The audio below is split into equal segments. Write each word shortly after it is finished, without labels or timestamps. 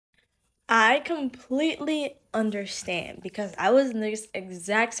I completely understand because I was in this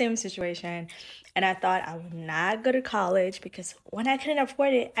exact same situation and I thought I would not go to college because when I couldn't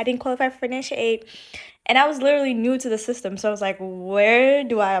afford it, I didn't qualify for financial aid and I was literally new to the system. So I was like, where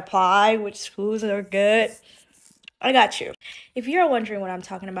do I apply? Which schools are good? I got you. If you're wondering what I'm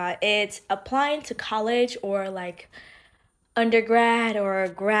talking about, it's applying to college or like undergrad or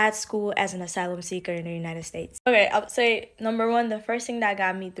grad school as an asylum seeker in the United States. Okay, I would say number one, the first thing that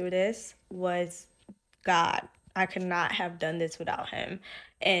got me through this was God. I could not have done this without him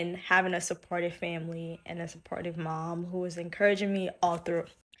and having a supportive family and a supportive mom who was encouraging me all through.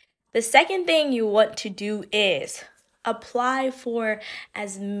 The second thing you want to do is apply for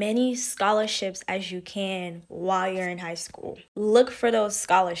as many scholarships as you can while you're in high school. Look for those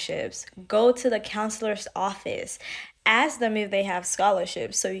scholarships. Go to the counselor's office. Ask them if they have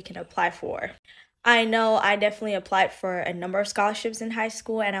scholarships so you can apply for. I know I definitely applied for a number of scholarships in high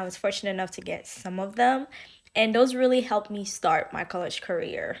school and I was fortunate enough to get some of them. And those really helped me start my college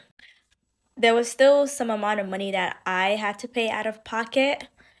career. There was still some amount of money that I had to pay out of pocket.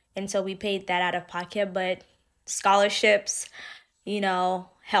 And so we paid that out of pocket, but scholarships,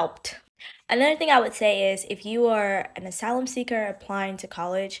 helped. Another thing I would say is if you are an asylum seeker applying to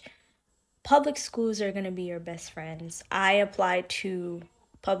college, public schools are going to be your best friends. I applied to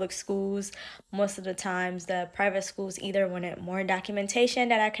public schools. Most of the times, the private schools either wanted more documentation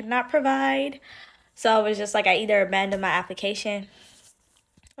that I could not provide. So it was just like I either abandoned my application.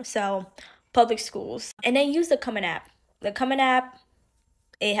 So, public schools. And then use the Common App. The Common App,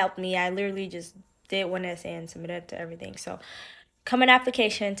 it helped me. I literally just did one essay and submitted it to everything. So, Common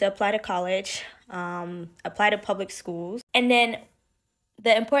application to apply to college, apply to public schools. And then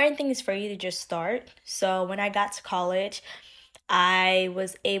the important thing is for you to just start. So when I got to college, I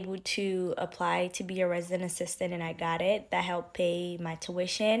was able to apply to be a resident assistant and I got it. That helped pay my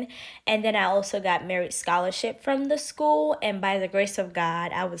tuition. And then I also got merit scholarship from the school. And by the grace of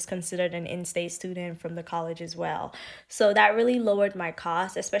God, I was considered an in-state student from the college as well. So that really lowered my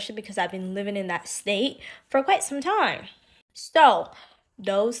costs, especially because I've been living in that state for quite some time. So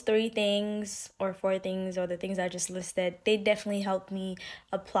those three things or four things or the things I just listed, they definitely helped me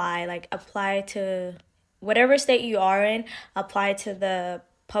apply to whatever state you are in, apply to the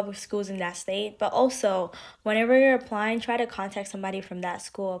public schools in that state. But also, whenever you're applying, try to contact somebody from that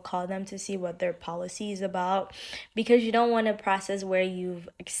school or call them to see what their policy is about, because you don't want a process where you've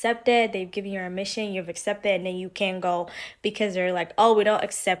accepted, they've given you a mission, you've accepted, and then you can't go because they're like, oh, we don't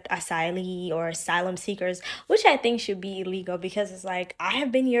accept asylee or asylum seekers, which I think should be illegal because it's like, I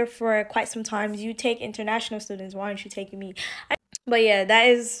have been here for quite some time. You take international students, why aren't you taking me? But yeah,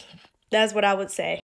 that's what I would say.